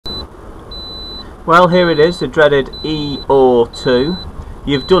Well, here it is, the dreaded E02.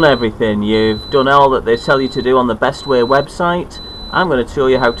 You've done everything. You've done all that they tell you to do on the Bestway website. I'm going to show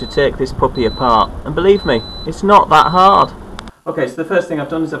you how to take this puppy apart, and believe me, it's not that hard. Okay, so the first thing I've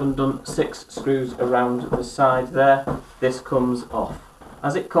done is I've undone 6 screws around the side there. This comes off.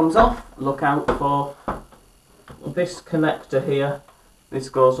 As it comes off, look out for this connector here. This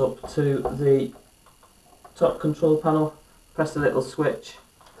goes up to the top control panel. Press the little switch,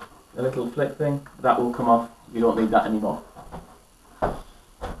 the little flick thing, that will come off. You don't need that anymore.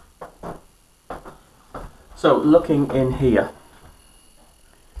 So looking in here,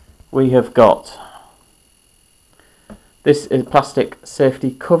 we have got this is plastic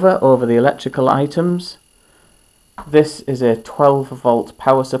safety cover over the electrical items. This is a 12 volt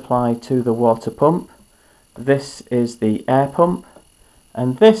power supply to the water pump. This is the air pump.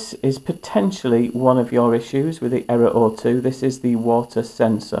 And this is potentially one of your issues with the error 02. This is the water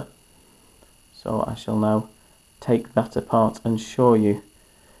sensor. So I shall now take that apart and show you.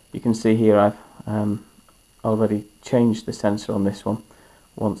 You can see here I've already changed the sensor on this one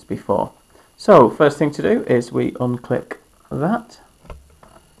once before. So first thing to do is we unclick that.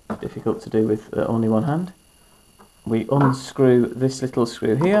 Difficult to do with only one hand. We unscrew this little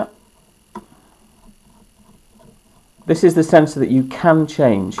screw here. This is the sensor that you can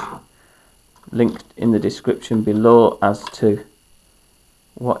change, linked in the description below as to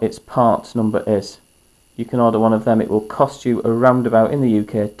what its part number is. You can order one of them. It will cost you around about, in the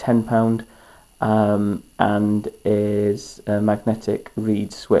UK, £10, and is a magnetic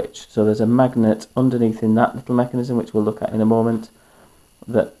reed switch. So there's a magnet underneath in that little mechanism, which we'll look at in a moment,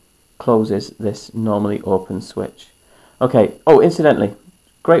 that closes this normally open switch. Okay, oh, incidentally,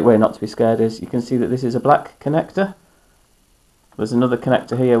 great way not to be scared is you can see that this is a black connector. There's another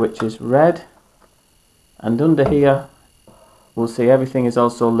connector here which is red, and under here we'll see everything is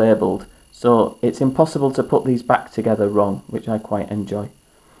also labelled, so it's impossible to put these back together wrong, which I quite enjoy.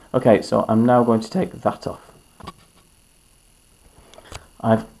 Okay, so I'm now going to take that off.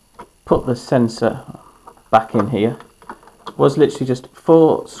 I've put the sensor back in here. It was literally just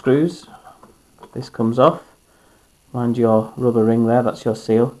 4 screws. This comes off. Mind your rubber ring there, that's your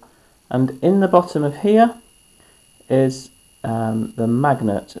seal. And in the bottom of here is the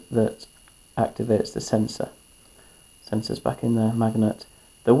magnet that activates the sensor. Sensor's back in there, magnet.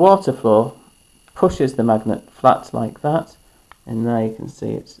 The water flow pushes the magnet flat like that, and there you can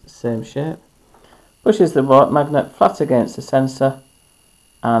see it's the same shape. Pushes the magnet flat against the sensor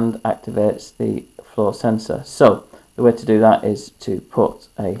and activates the flow sensor. So the way to do that is to put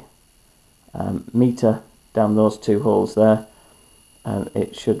a meter down those 2 holes there, and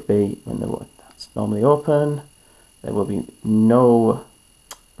it should be, when that's normally open, there will be no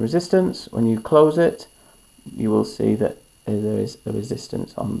resistance. When you close it, you will see that there is a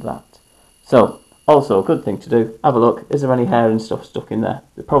resistance on that. So, also a good thing to do, have a look, is there any hair and stuff stuck in there?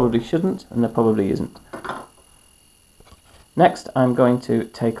 There probably shouldn't, and there probably isn't. Next, I'm going to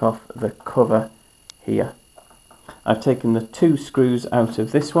take off the cover here. I've taken the 2 screws out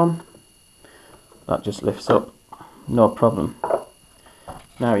of this one. That just lifts up, no problem.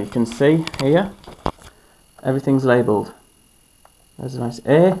 Now you can see here, everything's labelled. There's a nice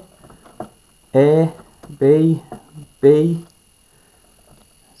A, B, B.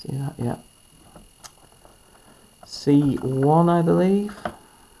 See that? Yeah. C1, I believe.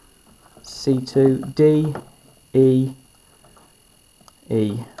 C2, D, E,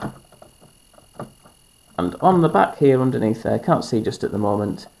 E. And on the back here underneath there, can't see just at the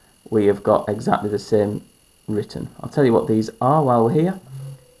moment, we have got exactly the same written. I'll tell you what these are while we're here.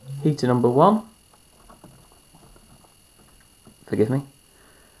 Heater number 1. Forgive me.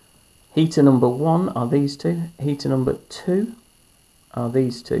 Heater number 1 are these 2. Heater number 2 are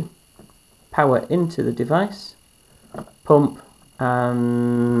these 2. Power into the device. Pump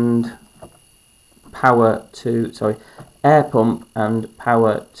and power to, air pump and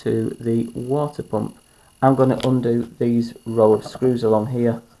power to the water pump. I'm going to undo these row of screws along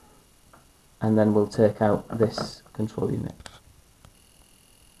here, and then we'll take out this control unit.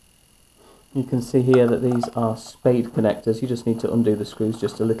 You can see here that these are spade connectors. You just need to undo the screws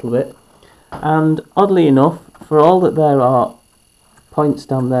just a little bit. And oddly enough, for all that there are points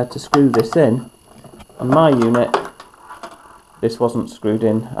down there to screw this in, on my unit this wasn't screwed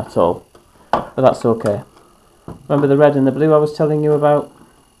in at all. But that's okay. Remember the red and the blue I was telling you about?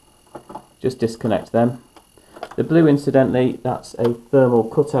 Just disconnect them. The blue, incidentally, that's a thermal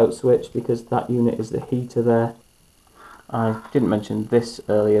cutout switch because that unit is the heater there. I didn't mention this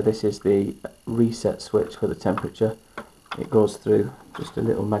earlier. This is the reset switch for the temperature. It goes through just a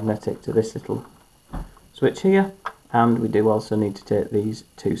little magnetic to this little switch here, and we do also need to take these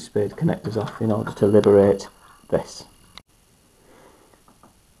two spade connectors off in order to liberate this.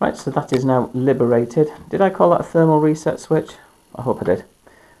 Right, so that is now liberated. Did I call that a thermal reset switch? I hope I did.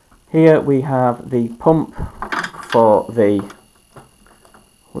 Here we have the pump for the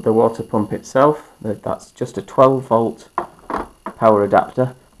water pump itself. That's just a 12 volt power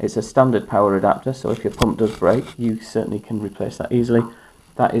adapter. It's a standard power adapter, so if your pump does break, you certainly can replace that easily.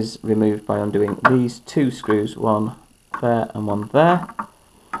 That is removed by undoing these two screws, one there and one there.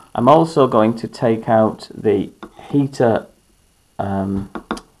 I'm also going to take out the heater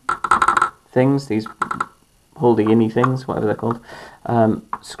things, these holdy-inny things, whatever they're called.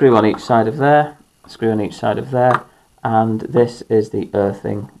 Screw on each side of there, screw on each side of there, and this is the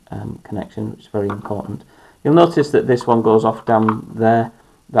earthing connection, which is very important. You'll notice that this one goes off down there.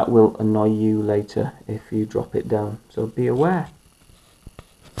 That will annoy you later if you drop it down, so be aware.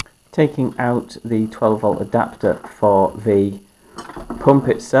 Taking out the 12 volt adapter for the pump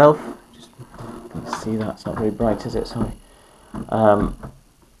itself. Just you can see that, it's not very bright, is it? Sorry.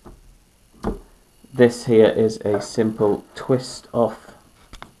 This here is a simple twist off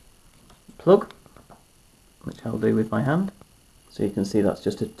plug, which I'll do with my hand. So you can see that's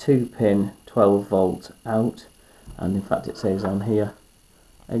just a 2-pin 12 volt out, and in fact it says on here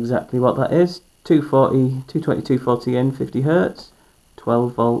exactly what that is. 220, 240 in, 50 Hertz,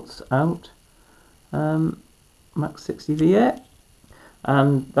 12 volts out, max 60 VA,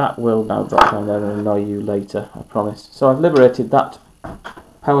 and that will now drop down there and annoy you later, I promise. So I've liberated that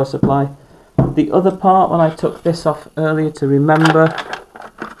power supply. The other part, when I took this off earlier to remember,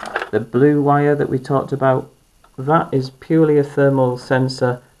 the blue wire that we talked about, that is purely a thermal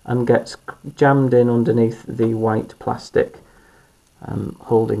sensor and gets jammed in underneath the white plastic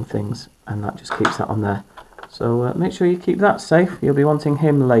holding things, and that just keeps that on there. So make sure you keep that safe, you'll be wanting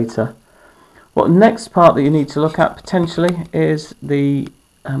him later. What next part that you need to look at potentially is the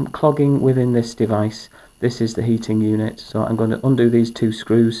clogging within this device. This is the heating unit, so I'm going to undo these two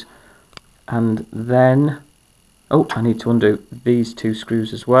screws, and then I need to undo these two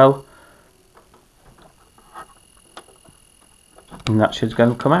screws as well, and that should go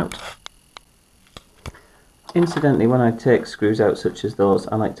and come out. Incidentally, when I take screws out such as those,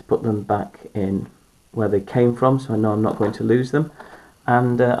 I like to put them back in where they came from, so I know I'm not going to lose them.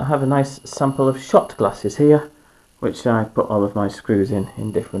 And I have a nice sample of shot glasses here, which I put all of my screws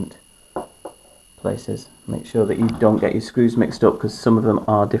in different places. Make sure that you don't get your screws mixed up, because some of them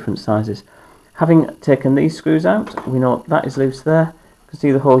are different sizes. Having taken these screws out, we know that is loose there. You can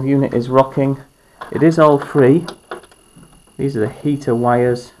see the whole unit is rocking. It is all free. These are the heater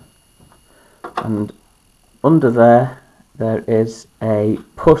wires, and under there is a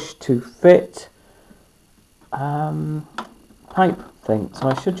push to fit pipe thing, so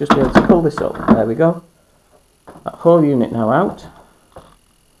I should just be able to pull this up. There we go. That whole unit now out.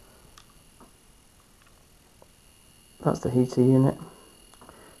 That's the heater unit.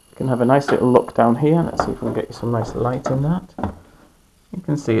 You can have a nice little look down here. Let's see if we can get you some nice light in that. You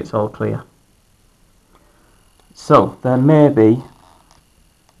can see it's all clear. So there may be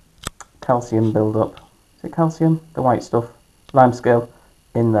calcium build-up. Is it calcium? The white stuff, limescale,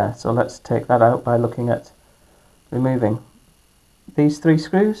 in there. So let's take that out by looking at removing these three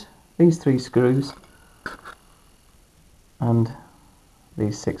screws, and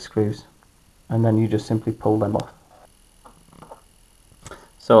these 6 screws, and then you just simply pull them off.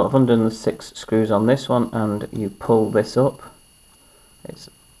 So I've undone the 6 screws on this one, and you pull this up. It's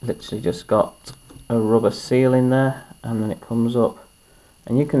literally just got a rubber seal in there, and then it comes up,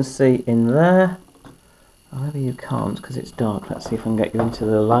 and you can see in there, or maybe you can't because it's dark. Let's see if I can get you into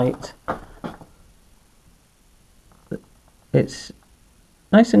the light. It's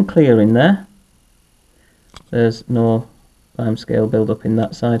nice and clear in there. There's no limescale build up in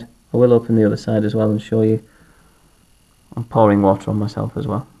that side. I will open the other side as well and show you. I'm pouring water on myself as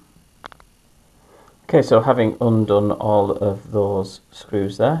well. Okay, so having undone all of those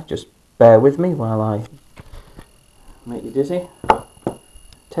screws there, just bear with me while I make you dizzy.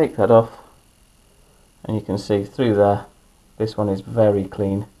 Take that off, and you can see through there, this one is very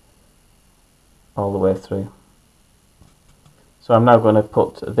clean all the way through. So I'm now going to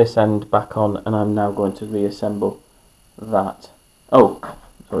put this end back on, and I'm now going to reassemble that. Oh,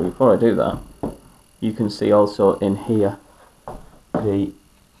 sorry, before I do that, you can see also in here the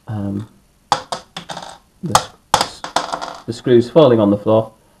screws falling on the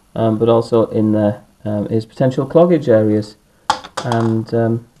floor, but also in there is potential cloggage areas, and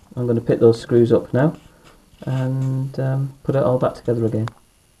I'm going to pick those screws up now and put it all back together again.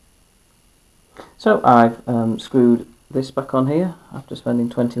 So I've screwed this back on here after spending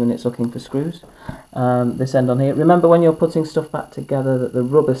 20 minutes looking for screws. This end on here. Remember when you're putting stuff back together that the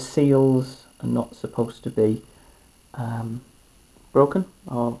rubber seals are not supposed to be broken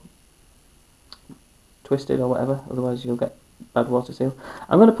or twisted or whatever, otherwise you'll get bad water seal.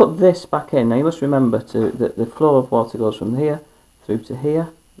 I'm going to put this back in. Now you must remember that the flow of water goes from here through to here,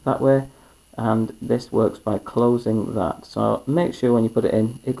 that way, and this works by closing that. So make sure when you put it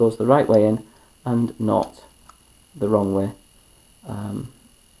in, it goes the right way in and not the wrong way.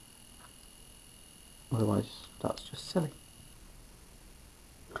 Otherwise that's just silly.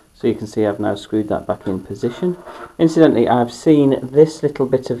 So you can see I've now screwed that back in position. Incidentally, I've seen this little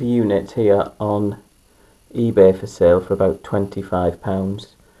bit of unit here on eBay for sale for about £25.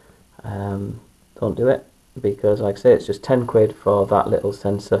 Don't do it, because like I say, it's just 10 quid for that little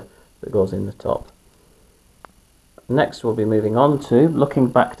sensor that goes in the top. Next we'll be moving on to, looking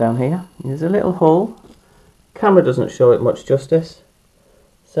back down here, there's a little hole. Camera doesn't show it much justice,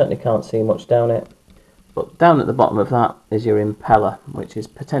 certainly can't see much down it, but down at the bottom of that is your impeller, which is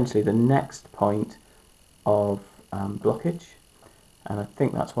potentially the next point of blockage. And I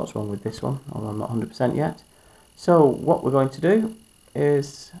think that's what's wrong with this one, although I'm not 100% yet. So what we're going to do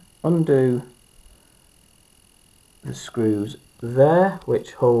is undo the screws there,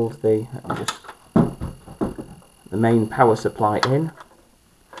 which hold the main power supply in.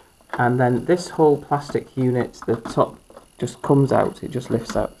 And then this whole plastic unit, the top just comes out, it just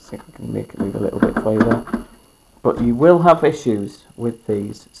lifts out. See if I can make it move a little bit for you there. But you will have issues with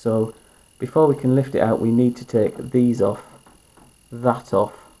these, so before we can lift it out we need to take these off, that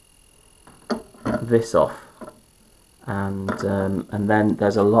off, this off, and then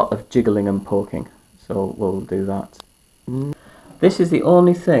there's a lot of jiggling and poking, so we'll do that. This is the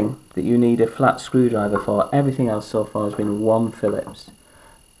only thing that you need a flat screwdriver for. Everything else so far has been 1 Phillips.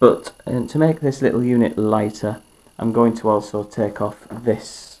 But to make this little unit lighter, I'm going to also take off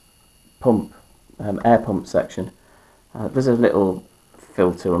this pump, air pump section. There's a little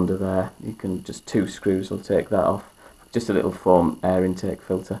filter under there. You can just 2 screws will take that off. Just a little foam air intake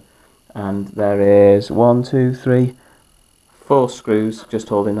filter, and there is 1, 2, 3, 4 screws just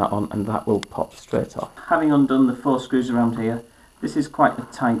holding that on, and that will pop straight off. Having undone the 4 screws around here, this is quite a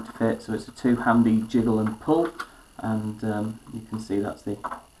tight fit, so it's a 2-handy jiggle and pull, and you can see that's the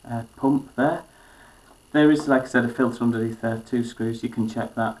pump there. There is, like I said, a filter underneath there, 2 screws. You can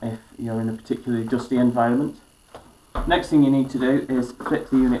check that if you're in a particularly dusty environment. Next thing you need to do is flip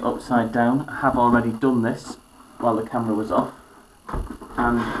the unit upside down. I have already done this while the camera was off,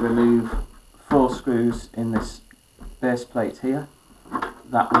 and remove 4 screws in this base plate here.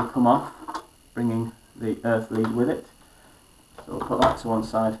 That will come off, bringing the earth lead with it. So we'll put that to one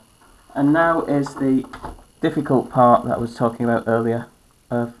side. And now is the difficult part that I was talking about earlier.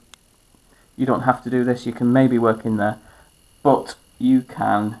 You don't have to do this, you can maybe work in there, but you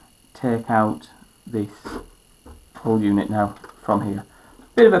can take out this whole unit now from here.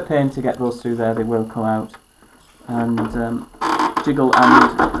 Bit of a pain to get those through there, they will come out. And jiggle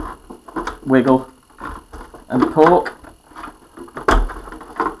and wiggle and poke,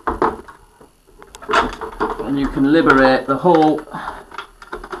 and you can liberate the whole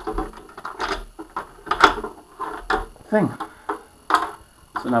thing.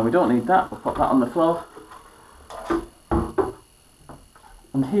 So now we don't need that, we'll put that on the floor.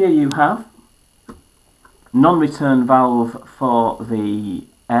 And here you have non-return valve for the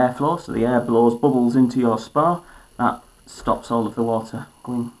airflow, so the air blows bubbles into your spar. That stops all of the water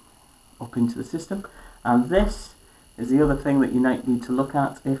going up into the system. And this is the other thing that you might need to look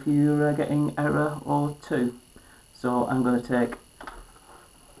at if you're getting error or 2. So I'm going to take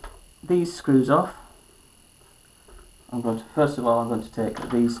these screws off. First of all, I'm going to take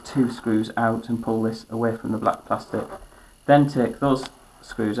these 2 screws out and pull this away from the black plastic. Then take those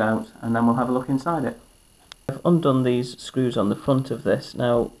screws out, and then we'll have a look inside it. I've undone these screws on the front of this.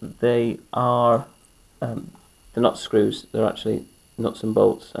 Now they are they're not screws, they're actually nuts and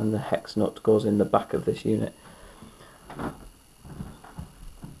bolts, and the hex nut goes in the back of this unit.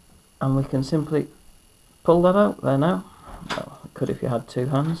 And we can simply pull that out there now. Well, I could if you had 2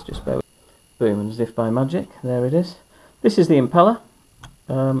 hands, just bear with. Boom, and as if by magic, there it is. This is the impeller,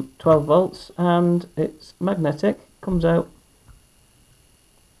 12 volts, and it's magnetic, comes out.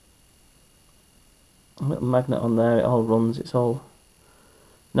 A little magnet on there, it all runs, it's all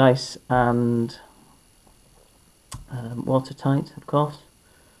nice and watertight, of course.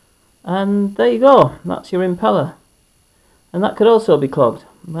 And there you go, that's your impeller. And that could also be clogged.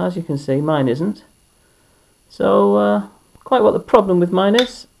 As you can see, mine isn't. So, quite what the problem with mine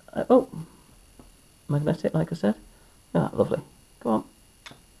is. Oh, magnetic, like I said. Ah, lovely. Go on.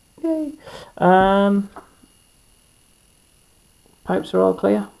 Yay. Pipes are all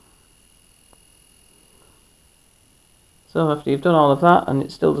clear. So after you've done all of that and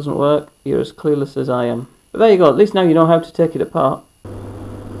it still doesn't work, you're as clueless as I am. But there you go, at least now you know how to take it apart.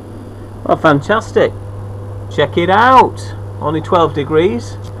 Well, fantastic. Check it out. Only 12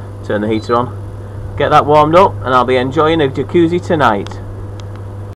 degrees. Turn the heater on. Get that warmed up and I'll be enjoying a jacuzzi tonight.